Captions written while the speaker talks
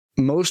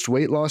Most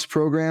weight loss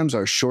programs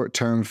are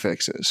short-term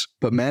fixes,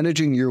 but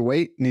managing your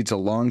weight needs a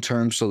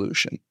long-term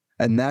solution.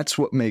 And that's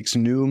what makes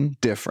Noom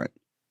different.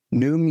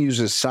 Noom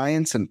uses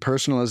science and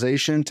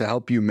personalization to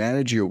help you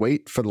manage your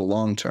weight for the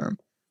long term.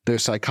 Their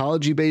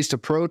psychology-based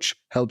approach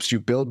helps you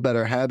build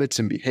better habits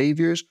and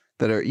behaviors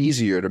that are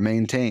easier to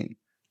maintain.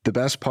 The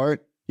best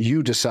part?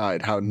 You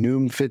decide how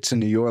Noom fits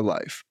into your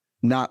life,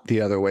 not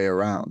the other way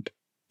around.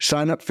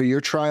 Sign up for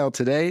your trial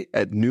today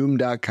at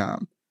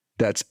Noom.com.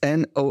 That's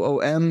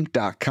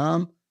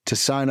Noom.com to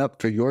sign up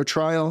for your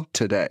trial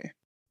today.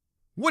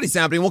 What is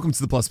happening? Welcome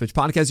to the Plus Pitch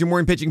Podcast, your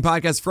morning pitching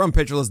podcast from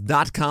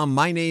pitcherlist.com.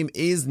 My name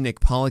is Nick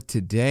Pollock.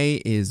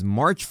 Today is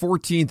March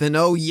 14th, and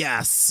oh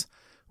yes,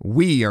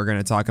 we are going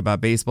to talk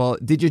about baseball.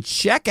 Did you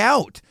check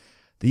out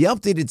the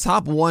updated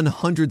top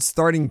 100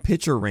 starting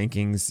pitcher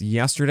rankings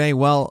yesterday?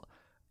 Well,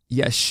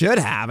 you should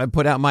have. I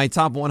put out my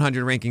top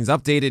 100 rankings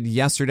updated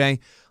yesterday.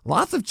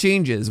 Lots of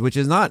changes, which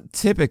is not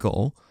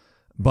typical,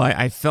 but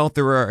I felt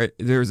there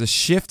was a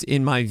shift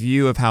in my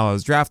view of how I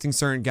was drafting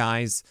certain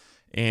guys,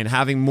 and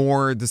having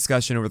more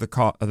discussion over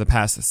the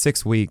past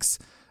 6 weeks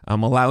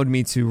allowed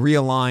me to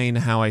realign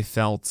how I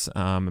felt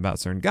about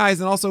certain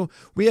guys. And also,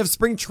 we have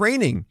spring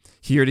training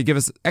here to give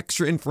us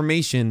extra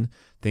information.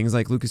 Things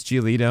like Lucas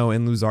Giolito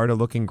and Luzardo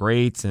looking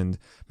great, and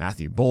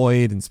Matthew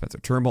Boyd and Spencer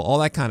Turnbull, all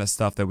that kind of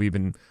stuff that we've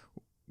been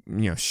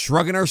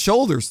shrugging our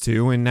shoulders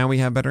to, and now we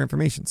have better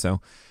information.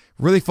 So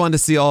really fun to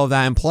see all of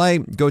that in play.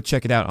 Go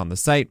check it out on the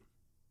site.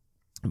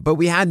 But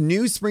we had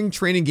new spring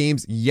training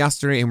games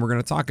yesterday, and we're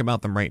going to talk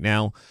about them right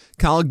now.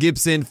 Kyle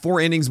Gibson, 4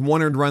 innings,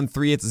 1 earned run,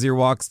 3 hits, 0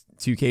 walks,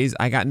 2 Ks.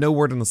 I got no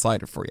word on the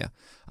slider for you.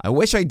 I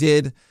wish I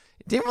did.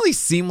 It didn't really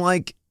seem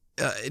like,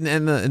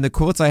 in the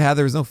quotes I had,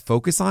 there was no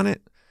focus on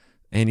it.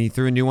 And he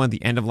threw a new one at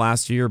the end of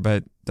last year,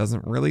 but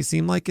doesn't really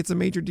seem like it's a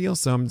major deal,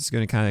 so I'm just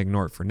going to kind of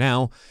ignore it for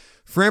now.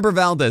 Framber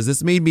Valdez,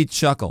 this made me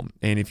chuckle.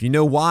 And if you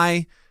know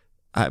why,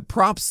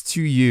 props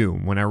to you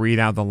when I read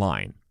out the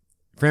line.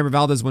 Framber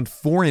Valdez went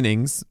 4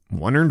 innings,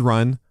 1 earned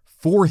run,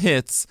 4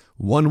 hits,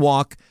 1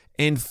 walk,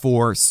 and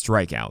 4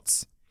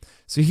 strikeouts.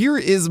 So here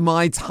is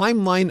my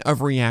timeline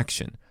of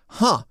reaction.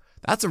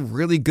 That's a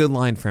really good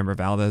line, Framber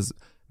Valdez.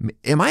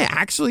 Am I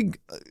actually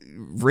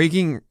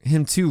ranking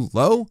him too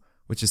low?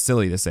 Which is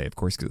silly to say, of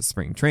course, because it's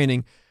spring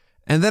training.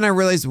 And then I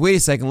realized, wait a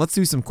second, let's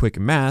do some quick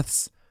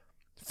maths.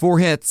 4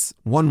 hits,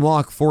 1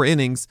 walk, 4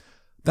 innings.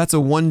 That's a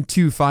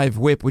 1.25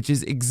 whip, which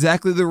is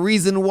exactly the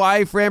reason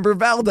why Framber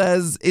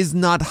Valdez is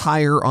not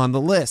higher on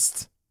the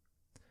list.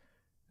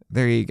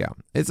 There you go.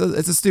 It's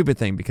a stupid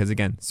thing because,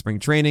 again, spring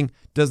training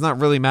does not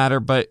really matter,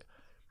 but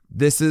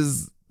this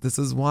is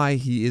why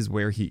he is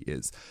where he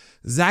is.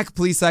 Zach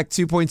Plesac,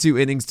 2.2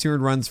 innings, 2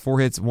 earned runs,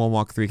 4 hits, 1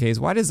 walk, 3 Ks.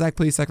 Why does Zach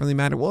Plesac really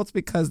matter? Well, it's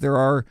because there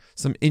are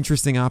some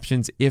interesting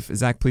options if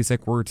Zach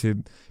Plesac were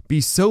to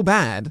be so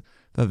bad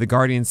that the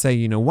Guardians say,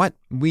 you know what,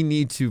 we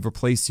need to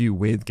replace you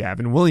with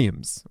Gavin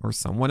Williams or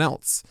someone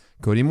else.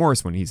 Cody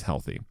Morris when he's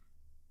healthy.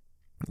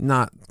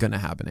 Not going to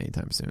happen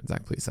anytime soon.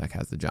 Zach Plesac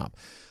has the job.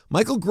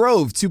 Michael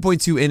Grove,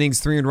 2.2 innings,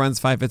 3 earned runs,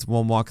 5 hits,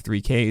 1 walk,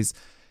 3 Ks.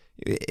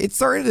 It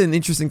started an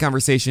interesting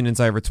conversation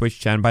inside of our Twitch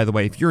chat. And by the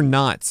way, if you're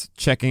not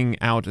checking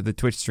out the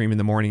Twitch stream in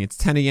the morning, it's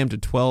 10 a.m. to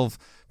 12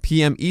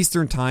 p.m.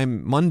 Eastern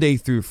time, Monday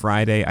through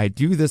Friday. I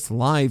do this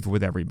live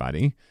with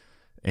everybody,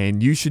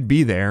 and you should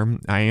be there.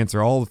 I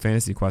answer all the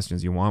fantasy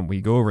questions you want.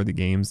 We go over the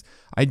games.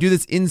 I do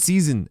this in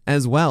season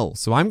as well.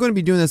 So I'm going to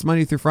be doing this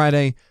Monday through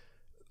Friday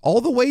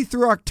all the way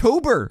through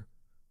October.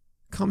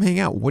 Come hang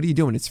out. What are you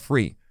doing? It's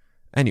free.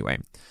 Anyway,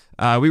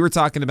 we were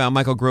talking about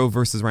Michael Grove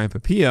versus Ryan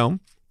Pepillo,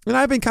 and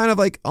I've been kind of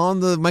like on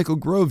the Michael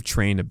Grove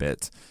train a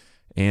bit.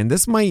 And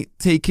this might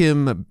take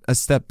him a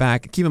step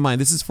back. Keep in mind,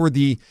 this is for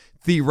the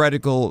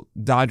theoretical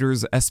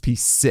Dodgers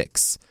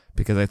SP6,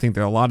 because I think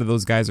that a lot of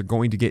those guys are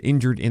going to get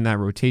injured in that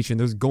rotation.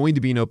 There's going to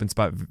be an open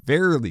spot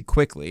very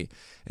quickly.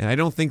 And I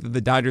don't think that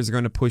the Dodgers are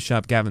going to push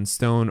up Gavin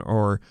Stone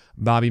or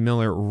Bobby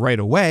Miller right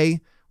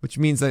away, which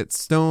means that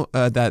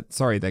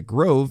that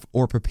Grove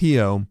or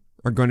Pepillo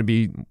are going to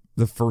be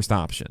the first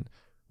option.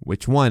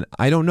 Which one?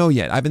 I don't know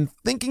yet. I've been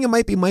thinking it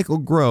might be Michael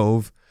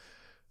Grove.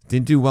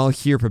 Didn't do well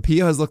here.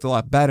 Pepillo has looked a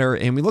lot better,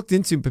 and we looked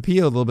into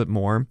Pepillo a little bit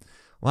more.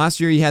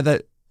 Strikeout he had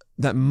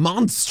that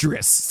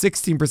monstrous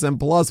 16%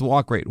 plus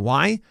walk rate.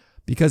 Why?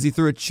 Because he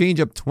threw a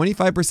changeup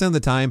 25% of the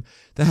time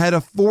that had a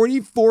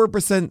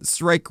 44%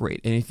 strike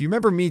rate. And if you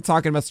remember me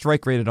talking about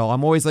strike rate at all,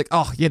 I'm always like,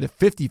 oh, he had a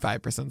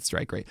 55%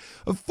 strike rate.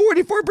 A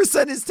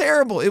 44% is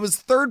terrible. It was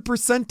 3rd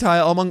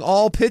percentile among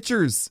all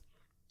pitchers.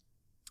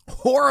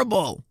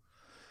 Horrible.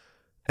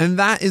 And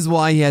that is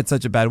why he had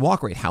such a bad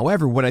walk rate.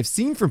 However, what I've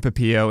seen from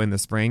Pepillo in the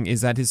spring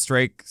is that his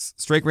strike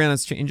rate on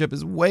his changeup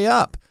is way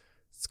up.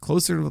 It's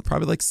closer to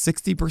probably like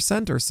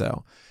 60% or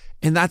so.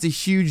 And that's a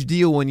huge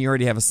deal when you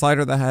already have a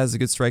slider that has a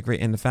good strike rate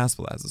and a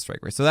fastball that has a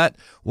strike rate. So that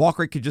walk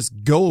rate could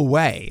just go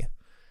away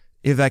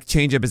if that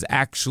changeup is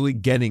actually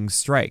getting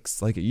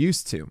strikes like it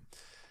used to.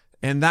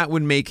 And that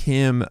would make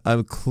him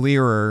a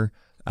clearer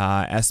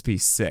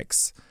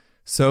SP6.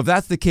 So if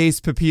that's the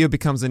case, Pepillo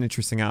becomes an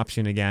interesting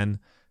option again.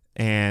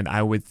 And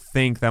I would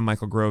think that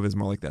Michael Grove is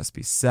more like the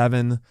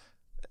SP7.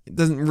 It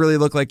doesn't really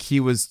look like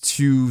he was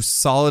too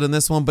solid in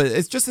this one, but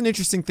it's just an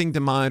interesting thing to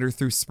monitor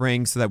through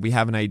spring so that we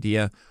have an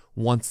idea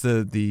once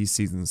the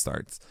season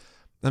starts.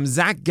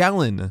 Zach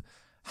Gallen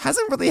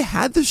hasn't really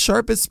had the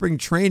sharpest spring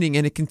training,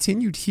 and it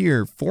continued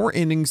here. 4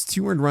 innings,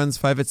 2 earned runs,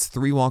 5 hits,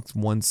 3 walks,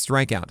 1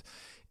 strikeout.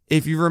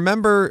 If you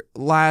remember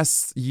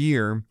last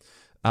year,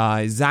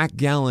 Zach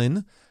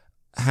Gallen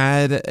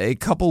had a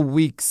couple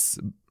weeks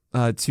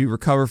to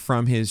recover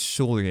from his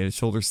shoulder. He had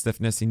shoulder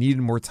stiffness. He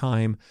needed more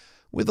time.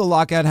 With the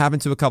lockout,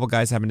 happened to a couple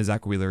guys, happened to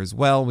Zach Wheeler as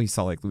well. We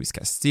saw like Luis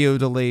Castillo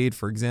delayed,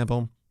 for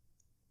example.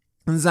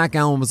 And Zach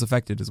Gallen was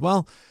affected as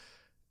well.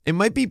 It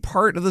might be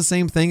part of the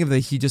same thing of that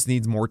he just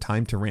needs more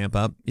time to ramp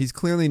up. He's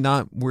clearly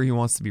not where he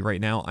wants to be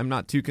right now. I'm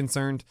not too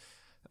concerned,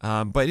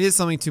 but it is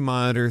something to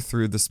monitor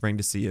through the spring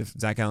to see if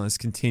Zach Gallen is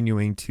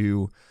continuing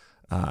to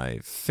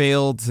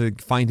fail to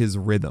find his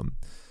rhythm.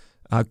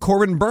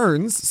 Corbin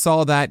Burns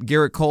saw that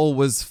Garrett Cole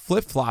was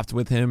flip-flopped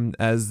with him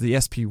as the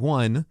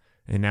SP1,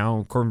 and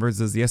now Corbin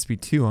Burns is the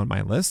SP2 on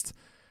my list.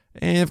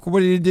 And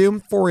what did he do?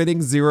 4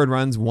 innings, 0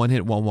 runs, 1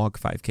 hit, 1 walk,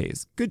 5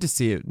 Ks. Good to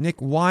see it. Nick,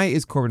 why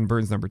is Corbin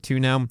Burns number 2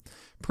 now?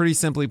 Pretty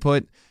simply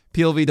put,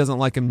 PLV doesn't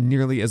like him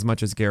nearly as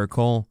much as Garrett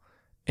Cole.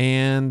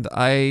 And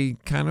I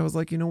kind of was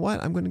like, you know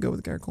what? I'm going to go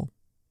with Garrett Cole.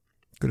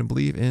 Couldn't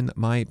believe in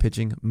my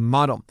pitching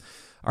model.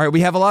 All right,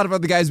 we have a lot of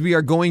other guys we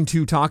are going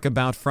to talk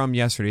about from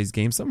yesterday's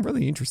game. Some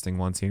really interesting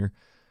ones here.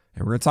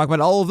 And we're going to talk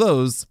about all of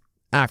those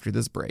after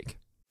this break.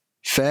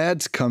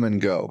 Fads come and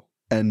go,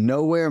 and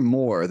nowhere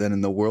more than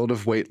in the world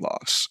of weight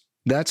loss.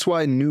 That's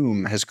why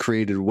Noom has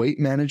created weight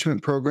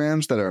management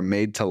programs that are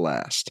made to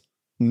last.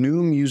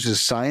 Noom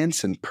uses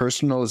science and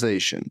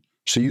personalization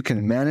so you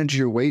can manage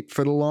your weight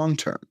for the long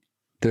term.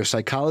 Their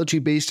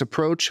psychology-based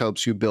approach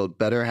helps you build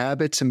better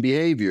habits and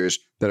behaviors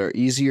that are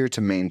easier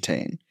to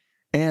maintain.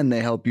 And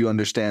they help you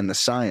understand the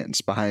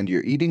science behind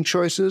your eating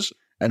choices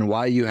and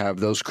why you have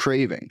those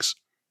cravings.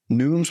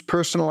 Noom's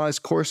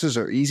personalized courses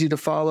are easy to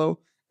follow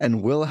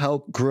and will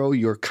help grow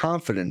your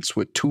confidence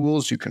with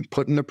tools you can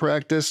put into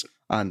practice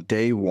on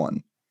day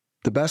one.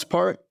 The best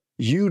part?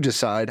 You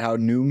decide how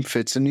Noom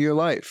fits into your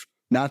life,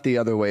 not the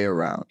other way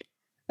around.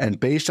 And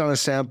based on a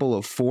sample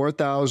of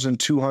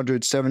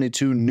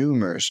 4,272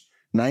 Noomers,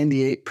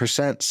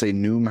 98% say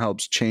Noom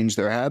helps change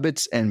their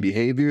habits and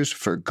behaviors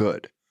for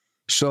good.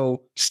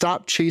 So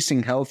stop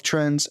chasing health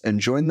trends and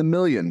join the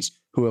millions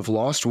who have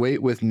lost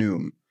weight with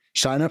Noom.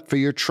 Sign up for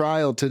your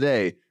trial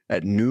today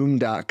at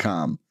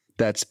Noom.com.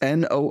 That's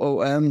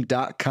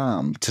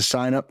Noom.com to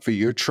sign up for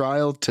your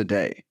trial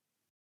today.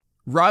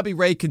 Robbie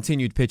Ray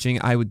continued pitching.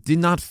 I did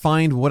not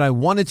find what I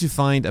wanted to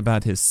find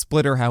about his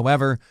splitter.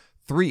 However,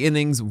 3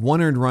 innings,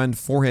 1 earned run,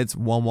 4 hits,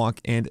 1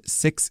 walk, and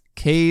 6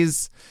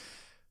 Ks.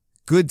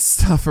 Good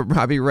stuff from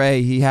Robbie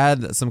Ray. He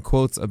had some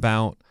quotes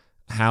about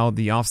how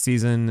the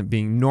offseason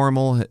being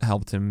normal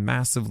helped him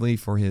massively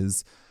for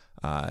his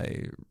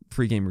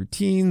pregame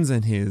routines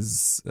and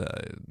his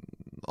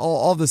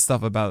all this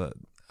stuff about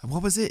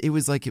what was it? It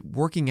was like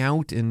working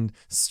out and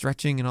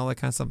stretching and all that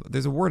kind of stuff.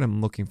 There's a word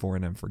I'm looking for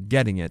and I'm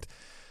forgetting it.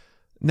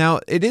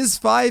 Now, it is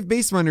 5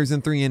 base runners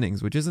in 3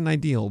 innings, which isn't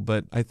ideal,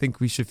 but I think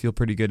we should feel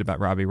pretty good about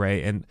Robbie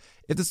Ray. And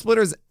if the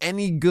splitter is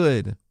any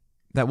good,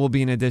 that will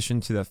be in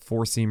addition to the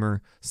 4-seamer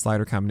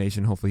slider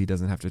combination. Hopefully he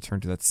doesn't have to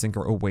turn to that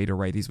sinker away to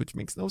righties, which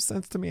makes no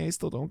sense to me. I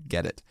still don't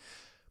get it.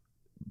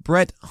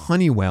 Brett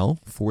Honeywell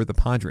for the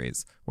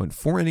Padres went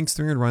 4 innings,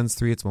 3 earned runs,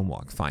 3 hits, 1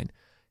 walk. Fine.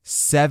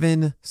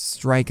 7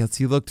 strikeouts.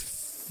 He looked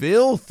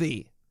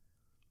filthy.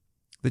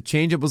 The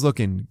changeup was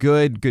looking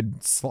good.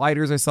 Good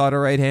sliders I saw to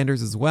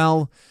right-handers as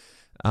well.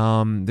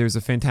 There's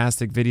a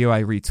fantastic video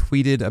I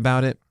retweeted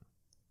about it.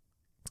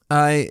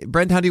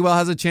 Brent Honeywell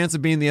has a chance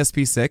of being the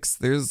SP6.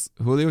 There's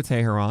Julio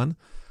Teheran.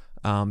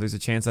 There's a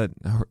chance that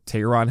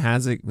Teheran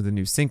has it with a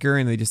new sinker,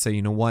 and they just say,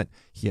 you know what?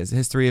 He has a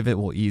history of it.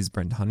 We'll ease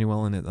Brent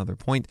Honeywell in at another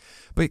point.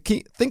 But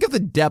think of the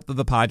depth of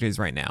the Padres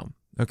right now,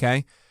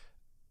 okay?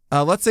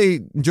 Let's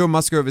say Joe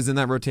Musgrove is in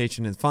that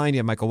rotation and fine. You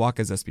have Michael Wacha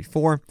as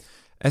SP4.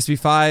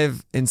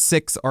 SP5 and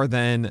 6 are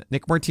then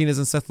Nick Martinez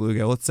and Seth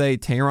Lugo. Let's say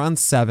Teheran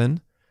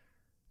 7.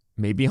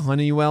 Maybe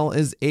Honeywell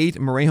is 8.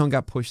 Morejon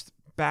got pushed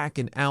back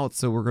and out,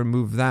 so we're going to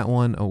move that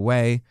one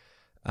away.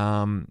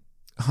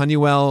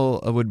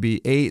 Honeywell would be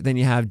 8. Then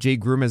you have Jay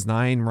Groom as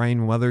 9.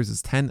 Ryan Weathers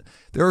is 10.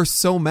 There are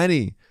so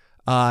many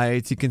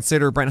to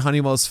consider. Brent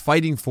Honeywell is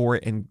fighting for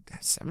it, and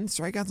 7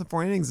 strikeouts in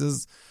 4 innings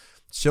is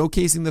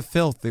showcasing the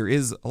filth. There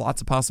is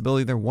lots of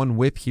possibility there. 1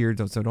 whip here,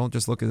 so don't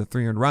just look at the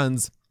 3 earned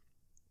runs.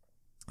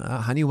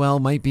 Honeywell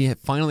might be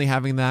finally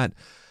having that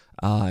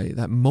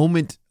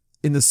moment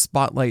in the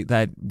spotlight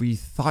that we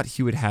thought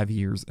he would have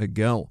years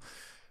ago.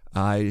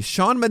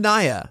 Sean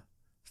Manaea,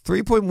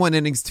 3.1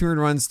 innings, 2 earned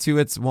runs, 2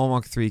 hits, 1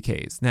 walk, 3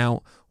 Ks.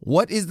 Now,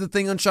 what is the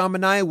thing on Sean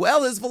Manaea?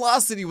 Well, his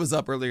velocity was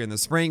up earlier in the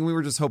spring. We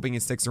were just hoping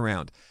it sticks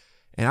around.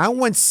 And I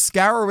went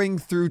scouring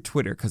through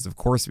Twitter because, of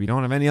course, we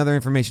don't have any other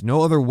information,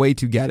 no other way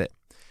to get it.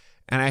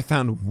 And I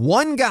found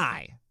one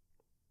guy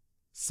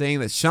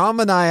saying that Sean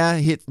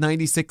Manaea hit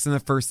 96 in the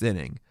first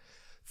inning.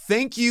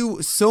 Thank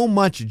you so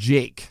much,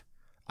 Jake.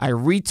 I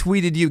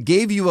retweeted you,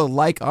 gave you a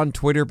like on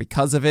Twitter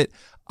because of it.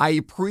 I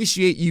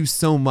appreciate you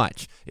so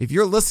much. If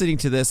you're listening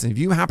to this and if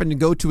you happen to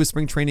go to a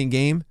spring training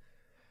game,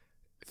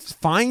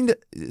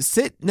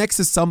 sit next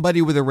to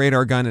somebody with a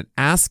radar gun and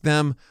ask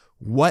them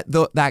what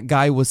that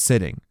guy was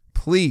sitting.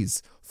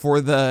 Please,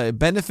 for the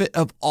benefit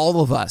of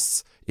all of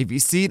us, if you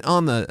see it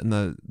on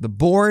the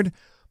board,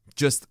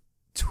 just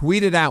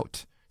tweet it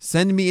out.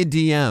 Send me a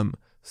DM,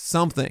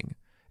 something.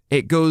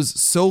 It goes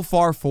so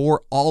far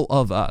for all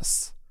of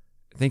us.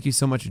 Thank you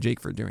so much,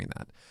 Jake, for doing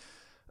that.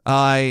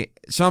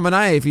 Sean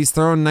Manaea, if he's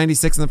thrown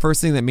 96 in the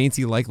first inning, that means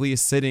he likely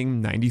is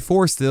sitting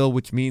 94 still,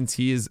 which means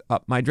he is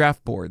up my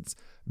draft boards.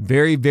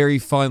 Very, very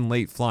fun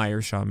late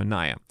flyer, Sean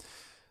Manaea.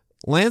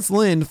 Lance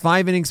Lynn,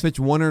 5 innings pitched,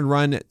 1 earned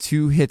run,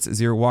 2 hits,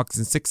 0 walks,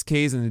 and 6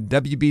 Ks in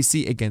the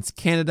WBC against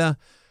Canada.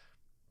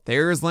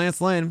 There's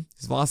Lance Lynn.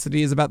 His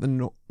velocity is about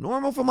the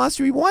normal from last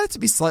year. He wanted it to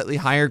be slightly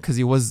higher because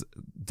he was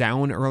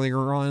down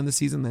earlier on in the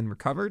season, then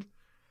recovered.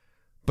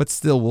 But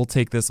still, we'll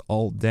take this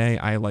all day.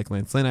 I like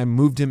Lance Lynn. I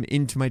moved him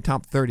into my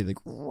top 30, like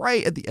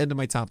right at the end of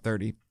my top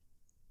 30.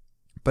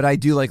 But I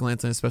do like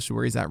Lance Lynn, especially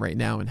where he's at right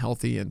now and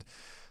healthy and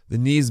the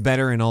knee's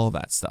better and all of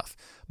that stuff.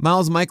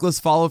 Miles Michaelis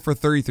followed for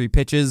 33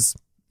 pitches.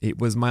 It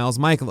was Miles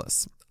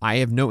Michaelis. I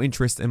have no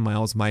interest in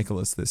Miles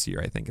Michaelis this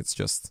year. I think it's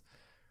just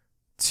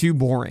too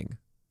boring,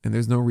 and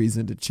there's no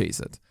reason to chase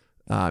it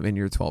in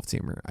your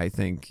 12-teamer. I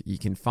think you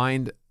can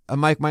find a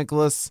Mike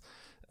Michaelis.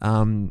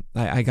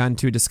 I got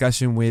into a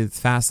discussion with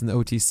Fast and the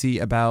OTC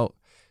about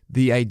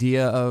the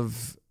idea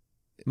of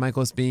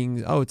Michaelis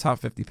being, top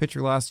 50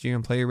 pitcher last year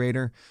in Player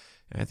Rater.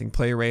 And I think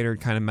Player Rater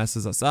kind of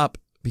messes us up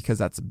because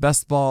that's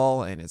best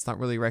ball, and it's not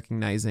really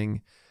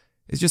recognizing.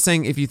 It's just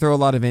saying if you throw a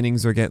lot of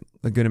innings or get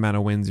a good amount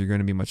of wins, you're going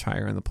to be much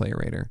higher in the Player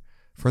Rater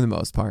for the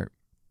most part.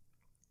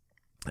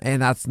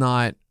 And that's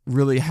not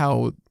really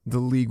how the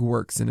league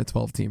works in a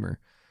 12-teamer,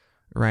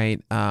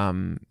 right?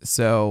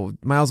 So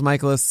Miles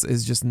Michaelis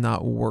is just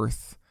not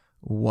worth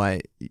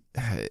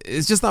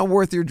it's just not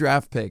worth your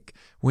draft pick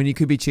when you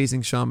could be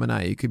chasing Sean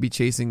Manaea. You could be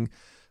chasing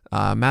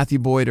Matthew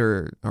Boyd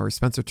or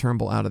Spencer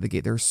Turnbull out of the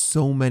gate. There's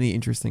so many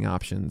interesting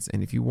options.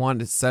 And if you want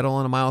to settle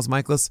on a Miles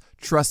Michaelis,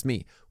 trust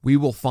me, we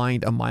will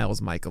find a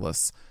Miles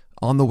Michaelis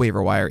on the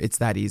waiver wire. It's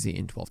that easy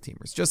in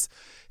 12-teamers. Just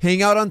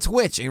hang out on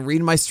Twitch and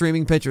read my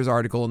streaming pitchers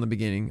article in the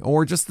beginning,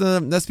 or just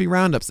the SP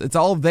roundups. It's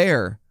all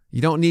there.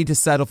 You don't need to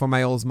settle for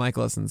Miles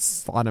Michaelis and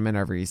slot him in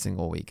every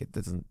single week. It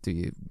doesn't do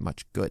you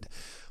much good.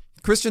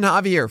 Christian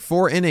Javier,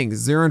 4 innings,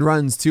 0 earned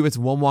runs, 2 hits,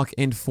 1 walk,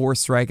 and 4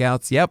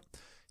 strikeouts. Yep,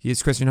 he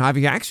is Christian Javier.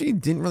 He actually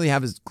didn't really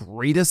have his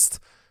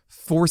greatest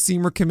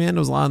 4-seamer command. It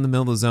was a lot in the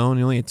middle of the zone.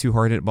 He only had 2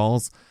 hard hit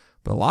balls,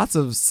 but lots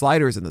of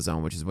sliders in the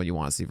zone, which is what you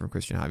want to see from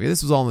Christian Javier.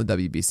 This was all in the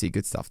WBC.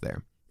 Good stuff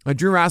there.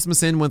 Drew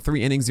Rasmussen went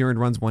 3 innings, 0 earned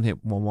runs, 1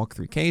 hit, 1 walk,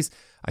 3 Ks.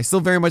 I still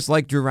very much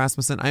like Drew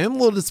Rasmussen. I am a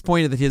little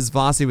disappointed that his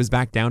velocity was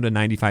back down to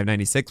 95,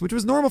 96, which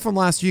was normal from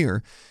last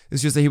year.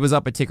 It's just that he was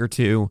up a tick or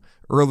two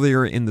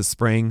earlier in the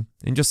spring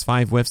and just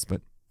 5 whiffs, but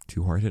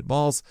 2 hard hit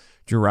balls.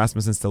 Drew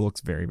Rasmussen still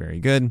looks very,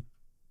 very good.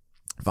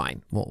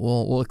 Fine.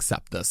 We'll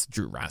accept this,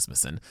 Drew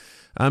Rasmussen.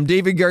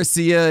 David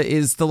Garcia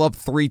is still up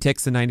 3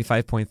 ticks to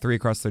 95.3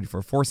 across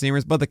 34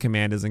 4-seamers, but the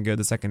command isn't good.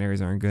 The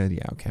secondaries aren't good.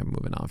 Yeah, okay, I'm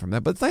moving on from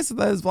that. But it's nice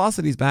that his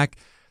velocity's back.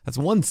 That's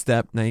one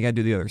step. Now you got to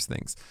do the other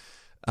things.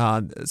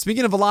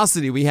 Speaking of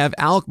velocity, we have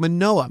Alek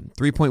Manoah,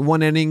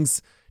 3.1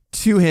 innings,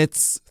 2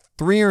 hits,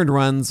 3 earned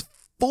runs,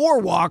 4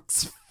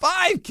 walks,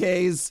 5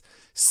 Ks,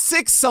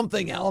 6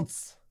 something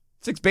else,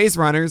 6 base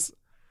runners.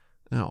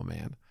 Oh,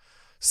 man.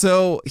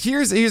 So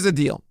here's the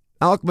deal.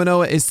 Alek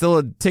Manoah is still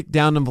a tick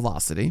down in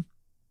velocity.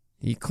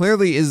 He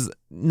clearly is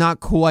not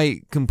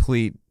quite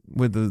complete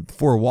with the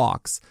 4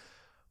 walks,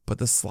 but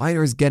the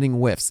slider is getting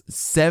whiffs.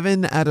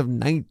 7 out of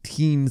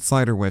 19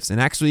 slider whiffs. And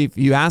actually, if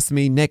you ask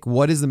me, Nick,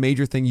 what is the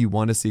major thing you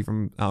want to see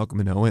from Alek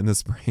Manoah in the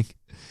spring?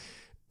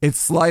 It's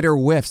slider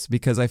whiffs,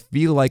 because I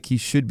feel like he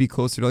should be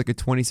closer to like a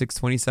 26,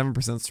 27%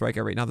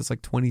 strikeout right now. That's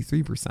like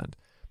 23%.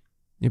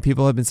 You know,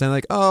 people have been saying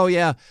like, oh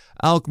yeah,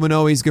 Alek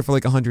Manoah, he's good for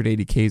like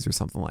 180 Ks or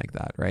something like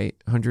that, right?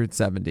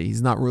 170.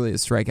 He's not really a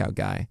strikeout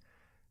guy.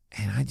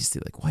 And I just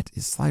feel like, what?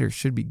 His slider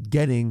should be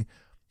getting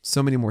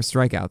so many more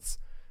strikeouts.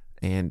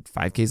 And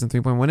 5 Ks in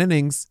 3.1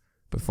 innings,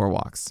 but 4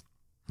 walks.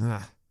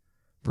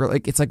 Bro,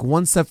 like it's like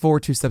 1 step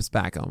forward, 2 steps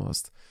back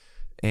almost.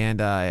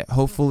 And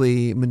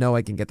hopefully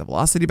Manoah can get the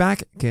velocity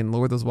back, can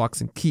lower those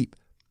walks, and keep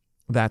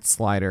that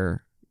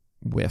slider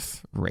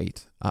whiff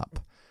rate up.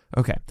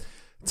 Okay.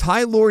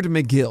 Tylor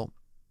McGill.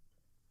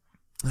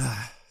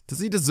 Does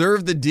he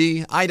deserve the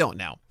D? I don't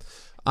know.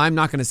 I'm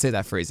not going to say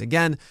that phrase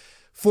again.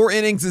 4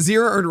 innings,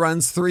 0 earned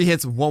runs, 3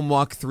 hits, 1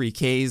 walk, 3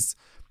 Ks.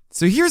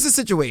 So here's the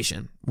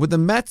situation. With the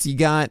Mets, you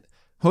got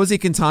Jose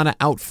Quintana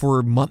out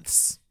for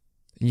months.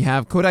 You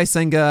have Kodai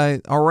Senga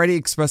already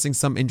expressing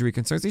some injury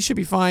concerns. He should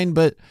be fine,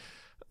 but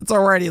it's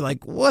already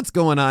like, what's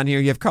going on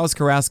here? You have Carlos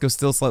Carrasco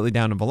still slightly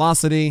down in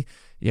velocity.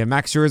 You have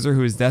Max Scherzer,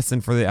 who is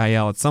destined for the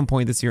IL at some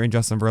point this year, and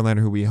Justin Verlander,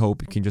 who we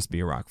hope can just be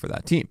a rock for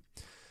that team.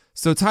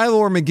 So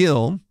Tylor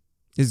McGill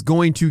is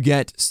going to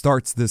get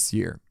starts this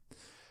year.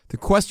 The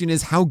question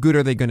is, how good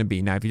are they going to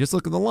be? Now, if you just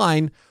look at the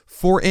line,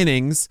 4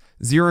 innings,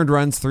 0 earned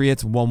runs, 3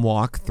 hits, 1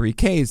 walk, 3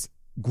 Ks.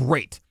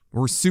 Great.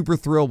 We're super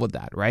thrilled with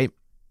that, right?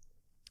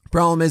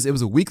 Problem is, it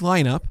was a weak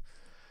lineup,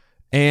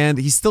 and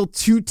he's still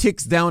 2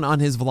 ticks down on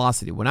his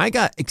velocity. When I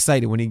got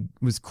excited, when he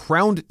was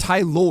crowned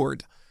Ty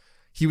Lord,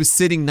 he was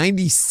sitting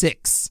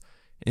 96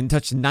 and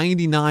touched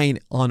 99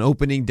 on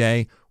opening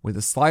day with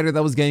a slider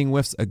that was getting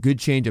whiffs, a good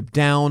changeup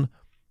down.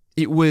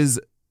 It was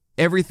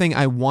everything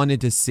I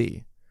wanted to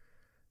see.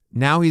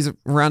 Now he's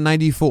around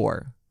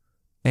 94,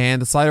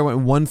 and the slider went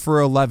 1 for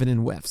 11 in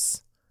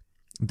whiffs.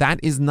 That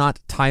is not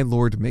Ty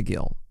Lord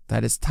McGill.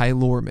 That is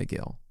Tyler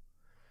McGill.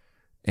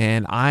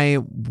 And I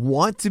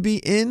want to be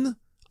in.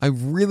 I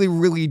really,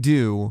 really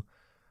do.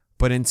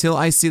 But until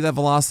I see that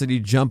velocity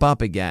jump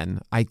up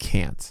again, I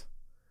can't.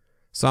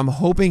 So I'm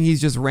hoping he's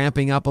just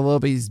ramping up a little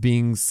bit. He's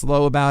being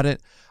slow about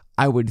it.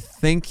 I would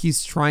think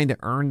he's trying to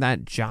earn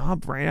that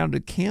job right out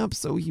of camp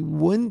so he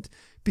wouldn't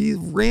be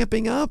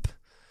ramping up.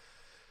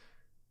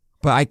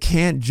 But I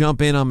can't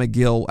jump in on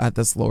McGill at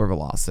this lower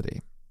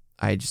velocity.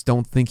 I just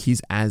don't think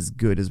he's as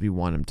good as we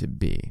want him to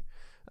be.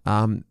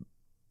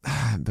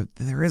 But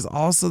there is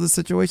also the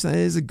situation that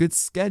it is a good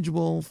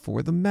schedule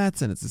for the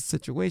Mets, and it's a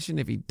situation,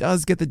 if he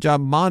does get the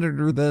job,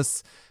 monitor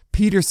this.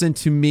 Peterson,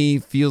 to me,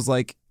 feels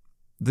like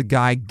the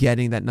guy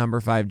getting that number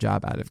 5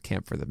 job out of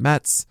camp for the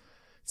Mets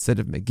instead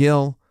of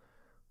McGill.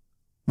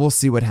 We'll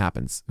see what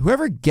happens.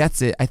 Whoever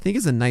gets it, I think,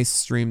 is a nice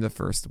stream the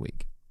first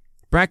week.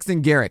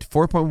 Braxton Garrett,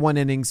 4.1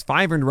 innings,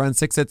 5 earned runs,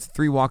 6 hits,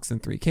 3 walks,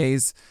 and 3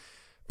 Ks.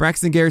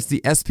 Braxton Garrett's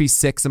the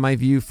SP6 in my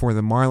view for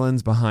the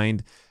Marlins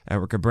behind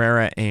Edward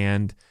Cabrera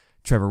and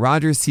Trevor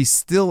Rogers. He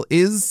still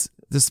is,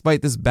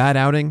 despite this bad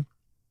outing.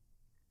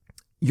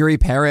 Yuri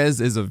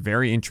Perez is a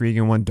very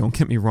intriguing one. Don't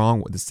get me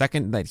wrong. The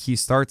second that he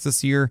starts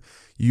this year,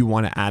 you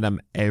want to add him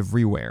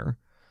everywhere.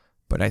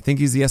 But I think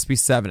he's the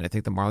SP7. I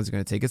think the Marlins are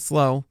going to take it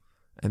slow,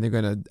 and they're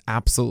going to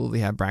absolutely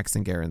have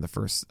Braxton Garrett in the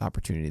first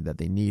opportunity that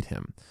they need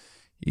him.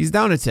 He's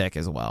down a tick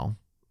as well.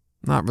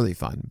 Not really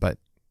fun, but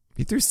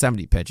he threw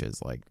 70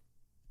 pitches. Like,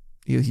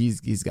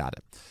 he's got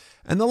it.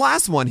 And the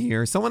last one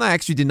here, someone I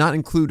actually did not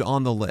include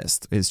on the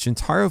list, is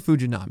Shintaro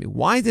Fujinami.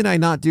 Why did I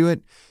not do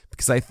it?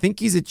 Because I think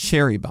he's a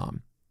cherry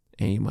bomb.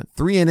 And he went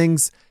 3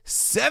 innings,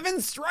 7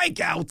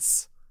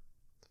 strikeouts,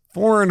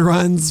 4 earned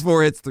runs,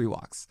 4 hits, 3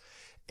 walks.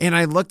 And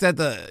I looked at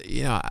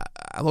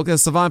I looked at the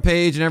Savant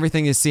page and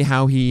everything to see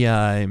how he,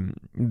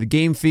 the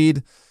game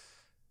feed,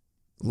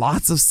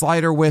 lots of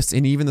slider whiffs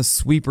and even the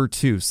sweeper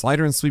too.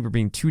 Slider and sweeper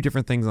being 2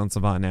 different things on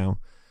Savant now.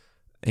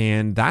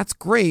 And that's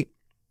great.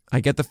 I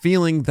get the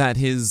feeling that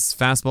his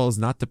fastball is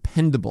not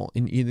dependable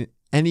in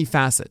any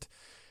facet.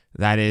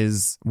 That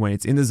is, when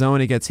it's in the zone,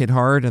 it gets hit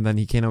hard, and then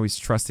he can't always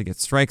trust to get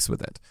strikes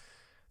with it.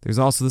 There's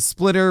also the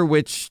splitter,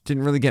 which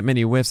didn't really get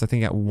many whiffs. I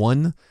think at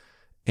 1.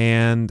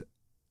 And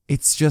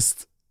it's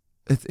just,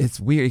 it's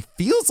weird. It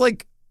feels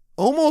like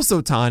almost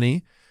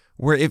Ohtani,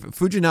 where if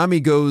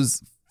Fujinami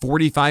goes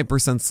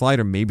 45%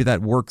 slider, maybe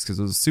that works because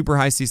it was a super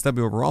high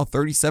CSW overall,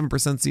 37%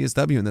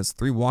 CSW, and that's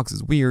 3 walks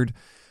is weird.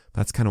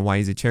 That's kind of why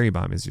he's a cherry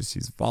bomb. Is just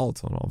he's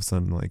volatile, and all of a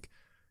sudden, like,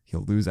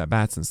 he'll lose at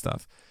bats and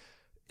stuff.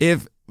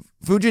 If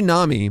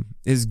Fujinami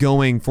is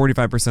going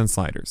 45%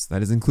 sliders,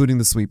 that is including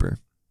the sweeper,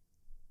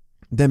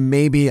 then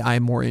maybe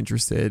I'm more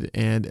interested,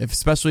 and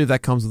especially if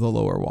that comes with a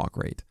lower walk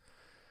rate.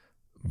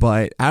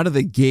 But out of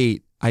the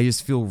gate, I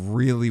just feel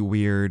really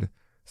weird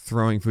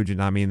throwing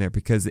Fujinami in there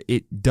because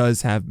it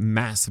does have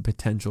massive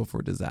potential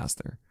for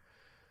disaster.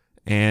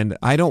 And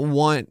I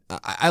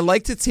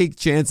like to take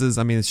chances.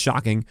 I mean, it's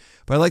shocking,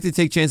 but I like to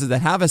take chances that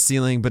have a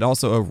ceiling, but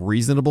also a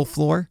reasonable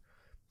floor.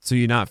 So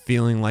you're not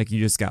feeling like you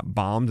just got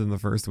bombed in the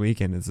first week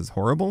and this is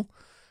horrible.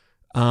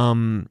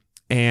 And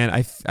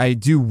I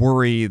do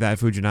worry that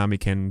Fujinami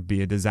can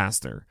be a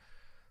disaster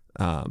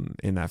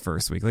in that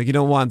first week. Like, you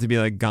don't want it to be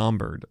like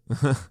Gomberg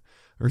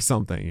or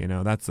something,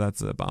 that's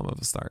a bomb of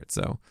a start.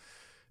 So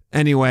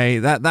anyway,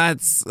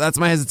 that's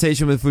my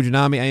hesitation with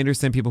Fujinami. I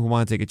understand people who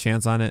want to take a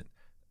chance on it.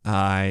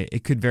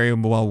 It could very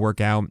well work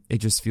out. It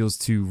just feels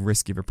too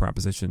risky of a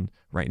proposition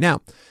right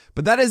now.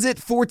 But that is it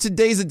for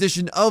today's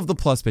edition of the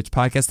Plus Pitch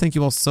Podcast. Thank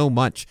you all so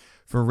much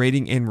for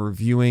rating and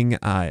reviewing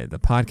the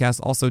podcast.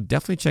 Also,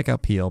 definitely check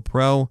out PL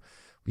Pro.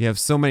 We have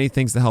so many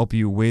things to help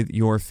you with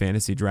your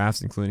fantasy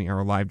drafts, including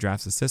our live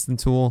drafts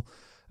assistant tool.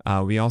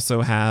 We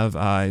also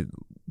have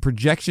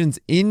projections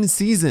in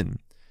season.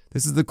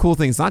 This is the cool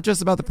thing. It's not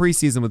just about the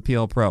preseason with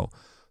PL Pro.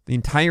 The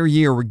entire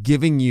year, we're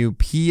giving you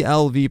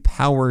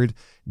PLV-powered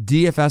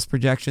DFS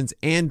projections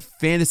and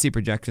fantasy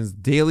projections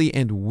daily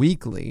and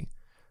weekly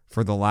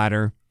for the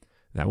latter.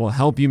 That will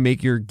help you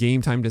make your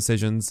game time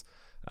decisions.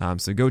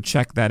 So go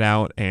check that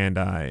out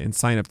and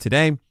sign up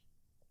today.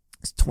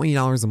 It's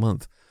 $20 a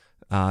month.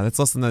 That's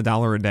less than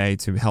 $1 a day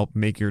to help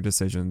make your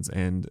decisions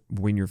and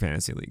win your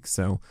fantasy league.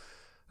 So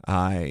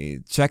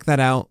check that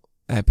out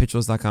at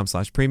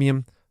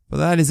pitcherlist.com/premium. But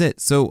that is it.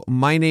 So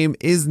my name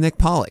is Nick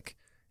Pollock,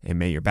 and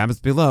may your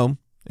BABIPs be low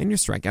and your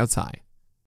strikeouts high.